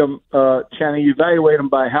evaluate them, Channing. You evaluate them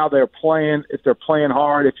by how they're playing, if they're playing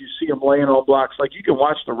hard, if you see them laying on blocks. Like you can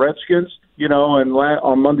watch the Redskins, and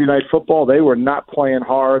on Monday Night Football, they were not playing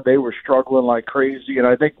hard. They were struggling like crazy. And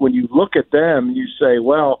I think when you look at them, you say,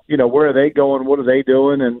 well, where are they going? What are they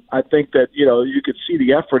doing? And I think that, you could see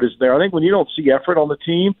the effort is there. I think when you don't see effort on the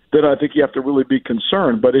team, then I think you have to really be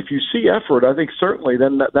concerned. But if you see effort, I think certainly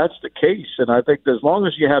then that's the case. And I think as long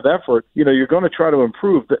as you have effort, you're going to try to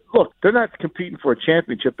improve. But look, they're not competing for a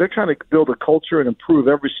championship. They're trying to build a culture and improve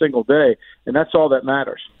every single day. And that's all that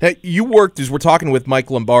matters. Hey, you worked, as we're talking with Mike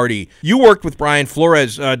Lombardi, you worked with Brian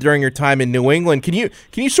Flores during your time in New England. Can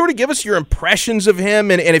you sort of give us your impressions of him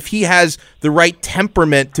and if he has the right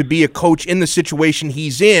temperament to be a coach in the situation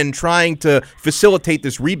he's in, trying to facilitate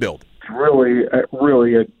this rebuild?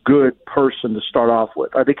 Really a good person to start off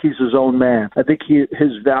with. I think he's his own man. I think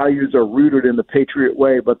his values are rooted in the Patriot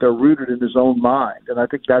way, but they're rooted in his own mind, and I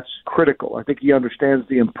think that's critical. I think he understands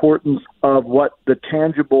the importance of what the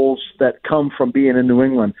tangibles that come from being in New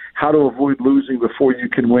England, how to avoid losing before you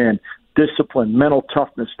can win, discipline, mental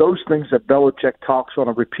toughness, those things that Belichick talks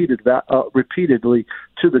on repeatedly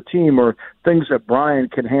to the team are things that Brian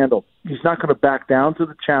can handle. He's not going to back down to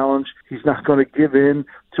the challenge. He's not going to give in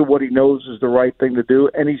to what he knows is the right thing to do,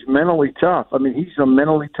 and he's mentally tough. I mean, he's a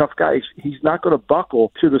mentally tough guy. He's not going to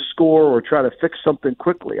buckle to the score or try to fix something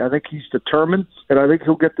quickly. I think he's determined, and I think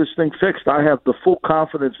he'll get this thing fixed. I have the full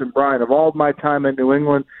confidence in Brian. Of all my time in New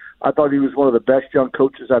England, I thought he was one of the best young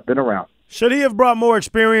coaches I've been around. Should he have brought more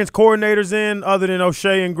experienced coordinators in other than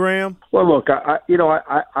O'Shea and Graham? Well, look,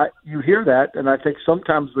 you hear that, and I think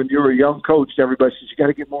sometimes when you're a young coach, everybody says you got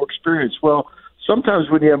to get more experience. Well, sometimes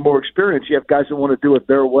when you have more experience, you have guys that want to do it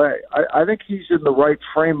their way. I think he's in the right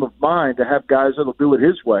frame of mind to have guys that'll do it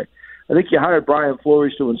his way. I think you hired Brian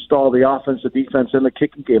Flores to install the offense, the defense, and the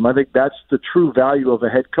kicking game. I think that's the true value of a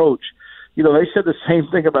head coach. They said the same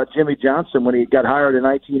thing about Jimmy Johnson when he got hired in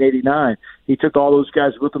 1989. He took all those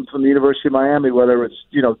guys with him from the University of Miami, whether it's,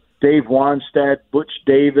 Dave Wanstead, Butch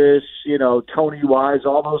Davis, Tony Wise,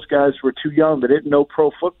 all those guys were too young. They didn't know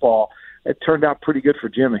pro football. It turned out pretty good for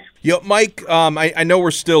Jimmy. Mike, I know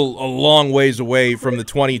we're still a long ways away from the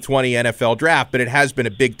 2020 NFL draft, but it has been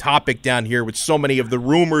a big topic down here with so many of the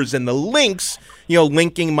rumors and the links,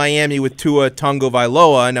 linking Miami with Tua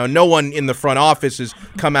Tagovailoa. Now, no one in the front office has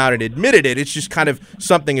come out and admitted it. It's just kind of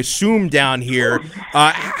something assumed down here.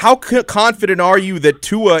 How confident are you that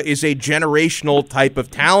Tua is a generational type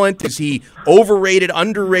of talent? Is he overrated,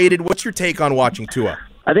 underrated? What's your take on watching Tua?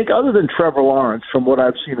 I think other than Trevor Lawrence, from what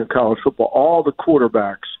I've seen in college football, all the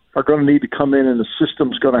quarterbacks are going to need to come in, and the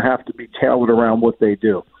system's going to have to be tailored around what they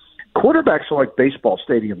do. Quarterbacks are like baseball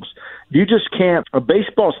stadiums. You just can't – a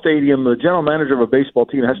baseball stadium, the general manager of a baseball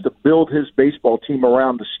team has to build his baseball team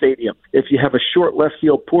around the stadium. If you have a short left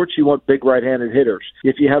field porch, you want big right-handed hitters.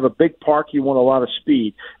 If you have a big park, you want a lot of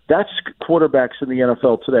speed. That's quarterbacks in the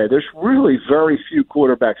NFL today. There's really very few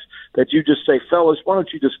quarterbacks that you just say, fellas, why don't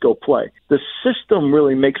you just go play? The system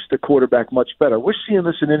really makes the quarterback much better. We're seeing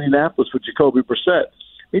this in Indianapolis with Jacoby Brissett.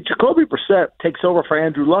 Jacoby Brissett takes over for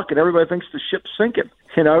Andrew Luck, and everybody thinks the ship's sinking.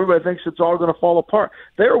 Everybody thinks it's all going to fall apart.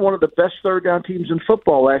 They were one of the best third-down teams in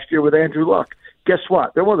football last year with Andrew Luck. Guess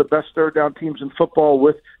what? They're one of the best third-down teams in football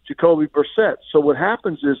with Jacoby Brissett. So what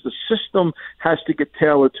happens is the system has to get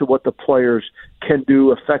tailored to what the players can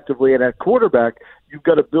do effectively. And at quarterback, you've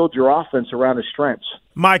got to build your offense around his strengths.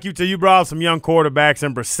 Mike, you brought up some young quarterbacks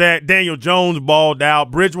in Brissett. Daniel Jones balled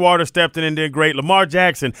out. Bridgewater stepped in and did great. Lamar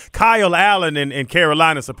Jackson, Kyle Allen in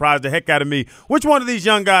Carolina surprised the heck out of me. Which one of these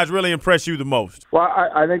young guys really impressed you the most? Well,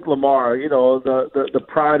 I think Lamar, the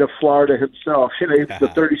pride of Florida himself. He was the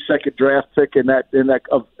 32nd draft pick in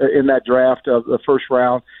that draft of the first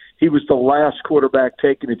round. He was the last quarterback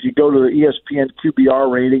taken. If you go to the ESPN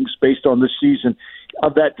QBR ratings based on this season,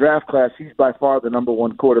 of that draft class, he's by far the number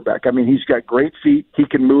one quarterback. I mean, he's got great feet. He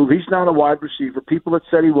can move. He's not a wide receiver. People that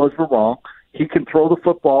said he was were wrong. He can throw the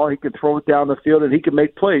football. He can throw it down the field, and he can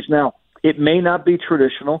make plays. Now, it may not be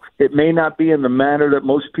traditional. It may not be in the manner that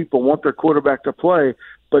most people want their quarterback to play,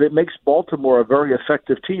 but it makes Baltimore a very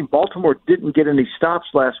effective team. Baltimore didn't get any stops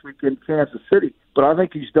last week in Kansas City, but I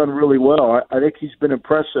think he's done really well. I think he's been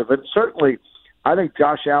impressive. And certainly, I think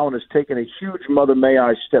Josh Allen has taken a huge Mother May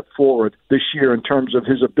I step forward this year in terms of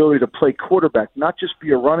his ability to play quarterback, not just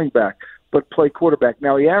be a running back, but play quarterback.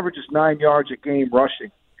 Now, he averages 9 yards a game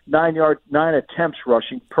rushing. 9 attempts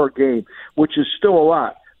rushing per game, which is still a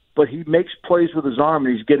lot. But he makes plays with his arm,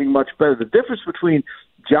 and he's getting much better. The difference between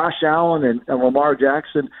Josh Allen and Lamar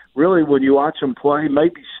Jackson, really, when you watch them play,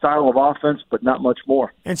 maybe style of offense, but not much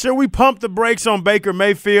more. And should we pump the brakes on Baker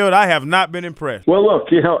Mayfield? I have not been impressed. Well, look,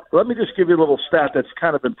 let me just give you a little stat that's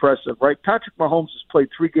kind of impressive, right? Patrick Mahomes has played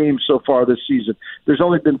 3 games so far this season. There's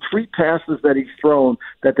only been 3 passes that he's thrown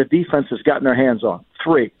that the defense has gotten their hands on.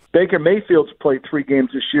 3. Baker Mayfield's played 3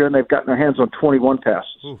 games this year, and they've gotten their hands on 21 passes.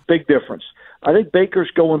 Ooh. Big difference. I think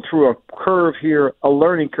Baker's going through a curve here, a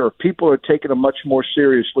learning curve. People are taking him much more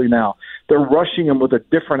seriously now. They're rushing him with a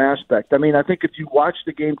different aspect. I mean, I think if you watch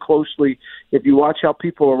the game closely, if you watch how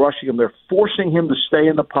people are rushing him, they're forcing him to stay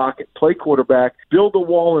in the pocket, play quarterback, build a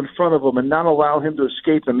wall in front of him, and not allow him to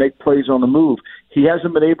escape and make plays on the move. He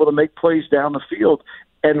hasn't been able to make plays down the field.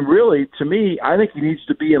 And really, to me, I think he needs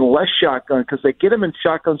to be in less shotgun because they get him in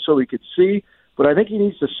shotgun so he could see. But I think he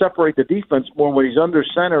needs to separate the defense more when he's under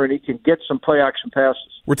center and he can get some play-action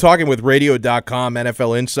passes. We're talking with Radio.com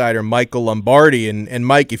NFL insider Michael Lombardi. And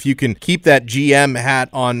Mike, if you can keep that GM hat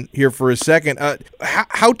on here for a second,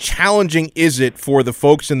 how challenging is it for the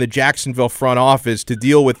folks in the Jacksonville front office to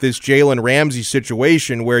deal with this Jalen Ramsey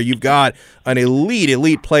situation where you've got an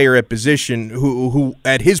elite player at position who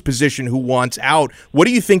at his position who wants out? What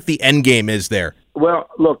do you think the end game is there? Well,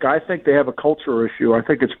 look, I think they have a culture issue. I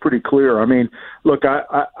think it's pretty clear. I mean, look,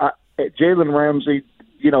 Jalen Ramsey,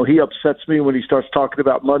 he upsets me when he starts talking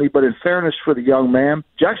about money. But in fairness for the young man,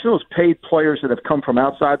 Jacksonville's paid players that have come from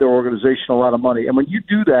outside their organization a lot of money. And when you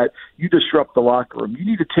do that, you disrupt the locker room. You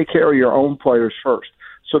need to take care of your own players first.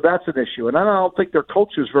 So that's an issue. And I don't think their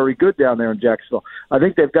culture is very good down there in Jacksonville. I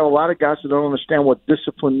think they've got a lot of guys that don't understand what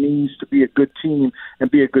discipline means to be a good team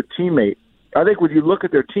and be a good teammate. I think when you look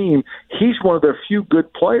at their team, he's one of their few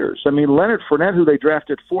good players. I mean, Leonard Fournette, who they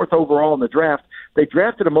drafted 4th overall in the draft, they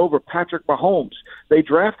drafted him over Patrick Mahomes. They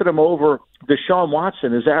drafted him over Deshaun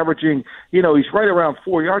Watson, is averaging, he's right around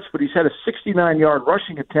 4 yards, but he's had a 69-yard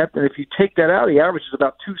rushing attempt, and if you take that out, he averages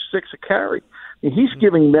about 2.6 a carry. And he's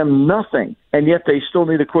giving them nothing, and yet they still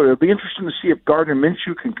need a quarterback. It'll be interesting to see if Gardner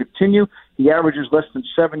Minshew can continue. He averages less than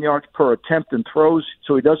 7 yards per attempt and throws,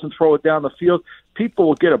 so he doesn't throw it down the field. People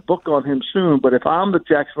will get a book on him soon, but if I'm the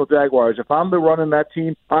Jacksonville Jaguars, if I'm the running that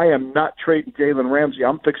team, I am not trading Jalen Ramsey.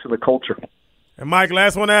 I'm fixing the culture. And, Mike,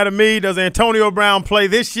 last one out of me. Does Antonio Brown play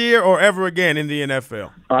this year or ever again in the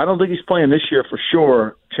NFL? I don't think he's playing this year for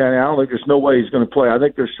sure, Channing. I don't think there's no way he's going to play. I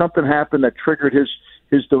think there's something happened that triggered his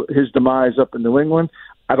demise up in New England.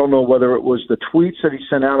 I don't know whether it was the tweets that he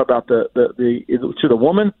sent out about to the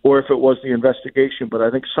woman or if it was the investigation, but I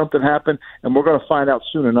think something happened, and we're going to find out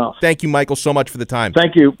soon enough. Thank you, Michael, so much for the time.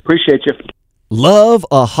 Thank you. Appreciate you. Love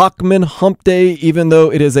a Hockman hump day, even though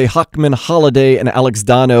it is a Hockman holiday and Alex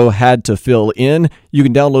Dono had to fill in. You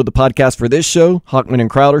can download the podcast for this show, Hockman and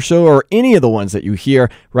Crowder Show, or any of the ones that you hear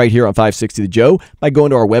right here on 560 The Joe by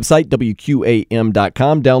going to our website,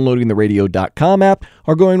 WQAM.com, downloading the Radio.com app,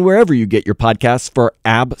 or going wherever you get your podcasts for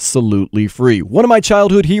absolutely free. One of my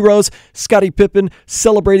childhood heroes, Scottie Pippen,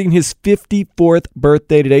 celebrating his 54th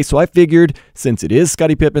birthday today, so I figured since it is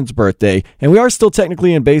Scottie Pippen's birthday, and we are still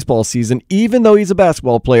technically in baseball season, even though he's a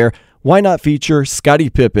basketball player, why not feature Scottie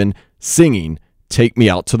Pippen singing Take Me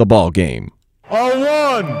Out to the Ball Game? A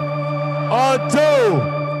 1, a 2,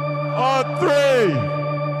 a 3.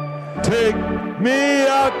 Take me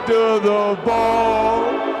out to the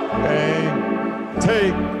ball game.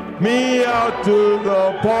 Take me out to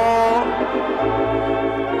the ball.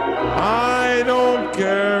 I don't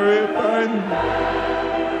care if I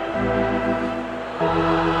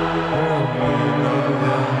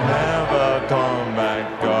never come back.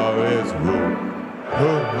 It's root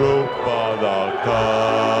for the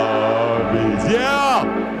Cubbies. Yeah!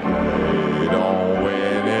 They don't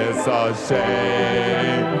win, it's a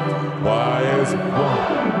shame. Why is 1,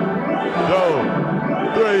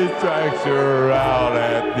 2, 3 strikes, you're out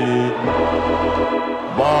at the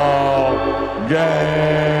ball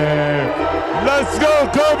game. Let's go,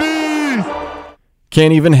 Cubbies!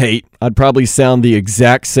 Can't even hate. I'd probably sound the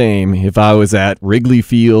exact same if I was at Wrigley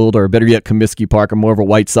Field or better yet Comiskey Park. I'm more of a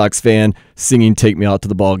White Sox fan singing Take Me Out to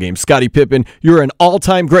the Ball Game. Scottie Pippen, you're an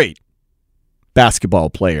all-time great basketball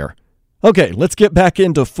player. Okay, let's get back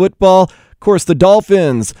into football. Of course, the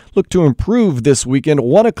Dolphins look to improve this weekend.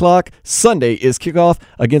 1 o'clock Sunday is kickoff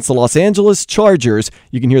against the Los Angeles Chargers.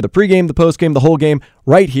 You can hear the pregame, the postgame, the whole game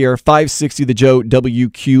right here, 560 The Joe,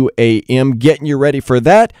 WQAM. Getting you ready for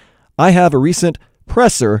that, I have a recent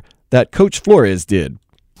presser that Coach Flores did.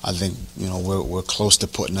 I think we're close to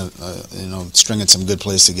putting stringing some good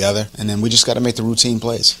plays together, and then we just got to make the routine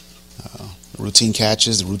plays. the routine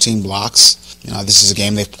catches, the routine blocks. This is a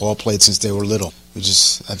game they've all played since they were little.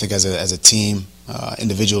 I think as a team,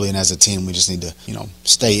 individually and as a team, we just need to,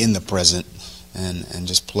 stay in the present and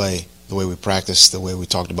just play the way we practice, the way we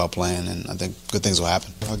talked about playing, and I think good things will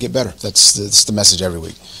happen. I'll get better. That's the message every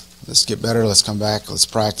week. Let's get better. Let's come back. Let's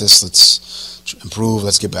practice. Let's improve.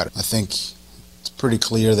 Let's get better. I think it's pretty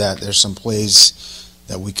clear that there's some plays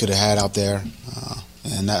that we could have had out there,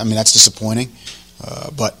 and that's disappointing.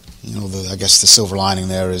 But I guess the silver lining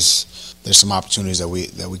there is there's some opportunities that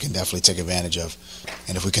we can definitely take advantage of,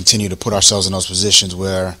 and if we continue to put ourselves in those positions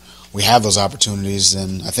where we have those opportunities,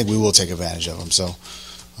 then I think we will take advantage of them. So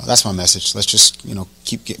that's my message. Let's just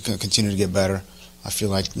continue to get better. I feel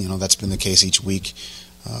like that's been the case each week.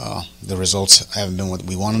 The results haven't been what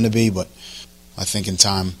we want them to be, but I think in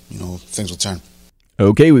time, things will turn.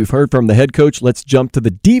 Okay, we've heard from the head coach. Let's jump to the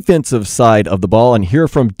defensive side of the ball and hear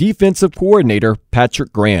from defensive coordinator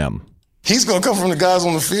Patrick Graham. He's going to come from the guys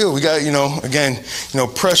on the field. We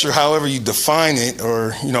got, pressure, however you define it,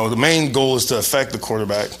 or, the main goal is to affect the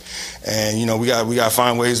quarterback. And, we got to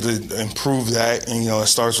find ways to improve that. And, it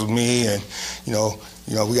starts with me and,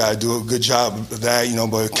 we got to do a good job of that,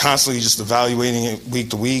 but constantly just evaluating it week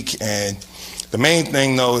to week. And the main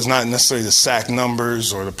thing, though, is not necessarily the sack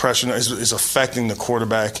numbers or the pressure. It's affecting the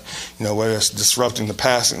quarterback, whether it's disrupting the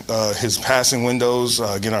passing, his passing windows,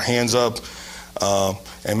 getting our hands up,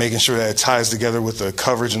 and making sure that it ties together with the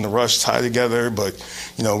coverage and the rush tie together. But,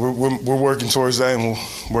 we're working towards that, and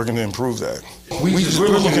we're working to improve that. We're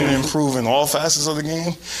looking to improve in all facets of the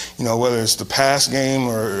game, whether it's the pass game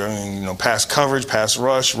or, pass coverage, pass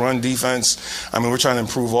rush, run defense. We're trying to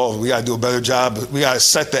improve all of it. We got to do a better job. We got to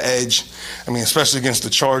set the edge. Especially against the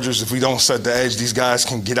Chargers, if we don't set the edge, these guys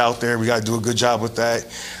can get out there. We got to do a good job with that.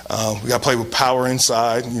 We got to play with power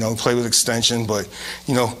inside, play with extension. But,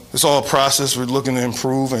 it's all a process. We're looking to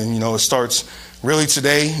improve, and, it starts really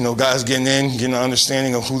today, guys getting an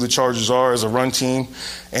understanding of who the Chargers are as a run team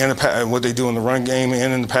and what they do in the run game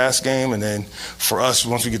and in the pass game. And then for us,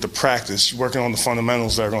 once we get to practice, working on the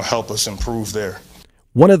fundamentals that are going to help us improve there.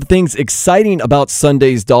 One of the things exciting about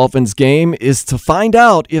Sunday's Dolphins game is to find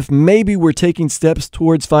out if maybe we're taking steps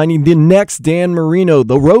towards finding the next Dan Marino.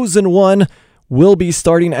 The Rosen one will be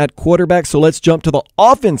starting at quarterback. So let's jump to the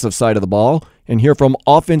offensive side of the ball and hear from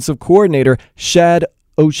offensive coordinator Shad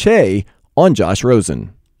O'Shea on Josh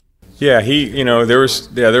Rosen. Yeah, there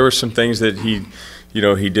were some things that he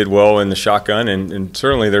did well in the shotgun, and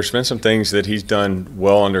certainly there's been some things that he's done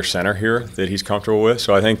well under center here that he's comfortable with.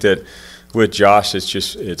 So I think that with Josh,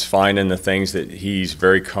 it's finding the things that he's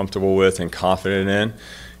very comfortable with and confident in,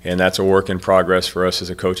 and that's a work in progress for us as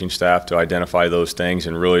a coaching staff to identify those things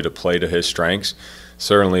and really to play to his strengths.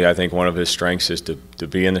 Certainly, I think one of his strengths is to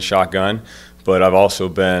be in the shotgun, but I've also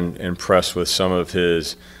been impressed with some of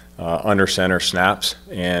his under center snaps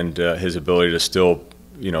and his ability to still,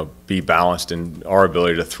 be balanced, and our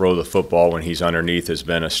ability to throw the football when he's underneath has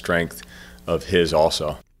been a strength of his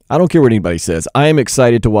also. I don't care what anybody says. I am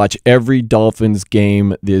excited to watch every Dolphins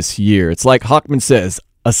game this year. It's like Hockman says,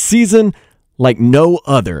 a season like no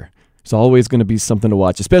other. It's always going to be something to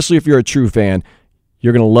watch, especially if you're a true fan.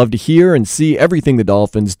 You're going to love to hear and see everything the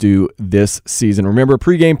Dolphins do this season. Remember,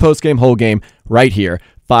 pregame, postgame, whole game, right here.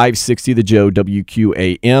 560 The Joe,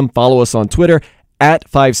 WQAM. Follow us on Twitter at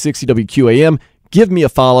 560 WQAM. Give me a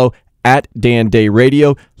follow at Dan Day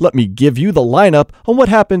Radio. Let me give you the lineup on what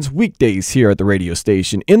happens weekdays here at the radio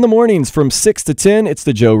station. In the mornings from 6 to 10, it's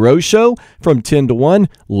the Joe Rose Show. From 10 to 1,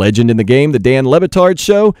 Legend in the Game, the Dan Le Batard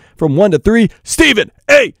Show. From 1 to 3, Stephen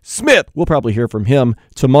A. Smith. We'll probably hear from him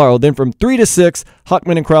tomorrow. Then from 3 to 6,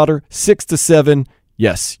 Hockman and Crowder. 6 to 7,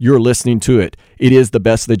 yes, you're listening to it. It is the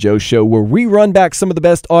Best of the Joe Show, where we run back some of the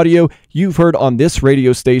best audio you've heard on this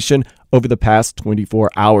radio station over the past 24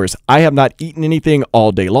 hours. I have not eaten anything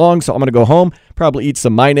all day long, so I'm going to go home, probably eat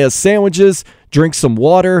some mayonnaise sandwiches, drink some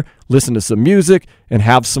water, listen to some music, and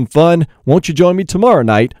have some fun. Won't you join me tomorrow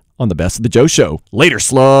night on the Best of the Joe Show? Later,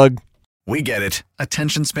 slug. We get it.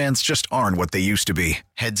 Attention spans just aren't what they used to be.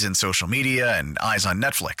 Heads in social media and eyes on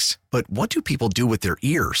Netflix. But what do people do with their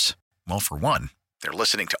ears? Well, for one, they're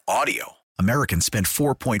listening to audio. Americans spend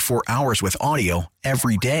 4.4 hours with audio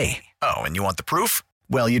every day. Oh, and you want the proof?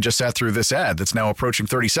 Well, you just sat through this ad that's now approaching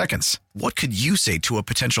 30 seconds. What could you say to a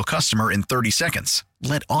potential customer in 30 seconds?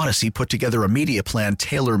 Let Odyssey put together a media plan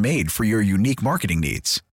tailor-made for your unique marketing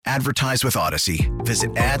needs. Advertise with Odyssey.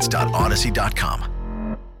 Visit ads.odyssey.com.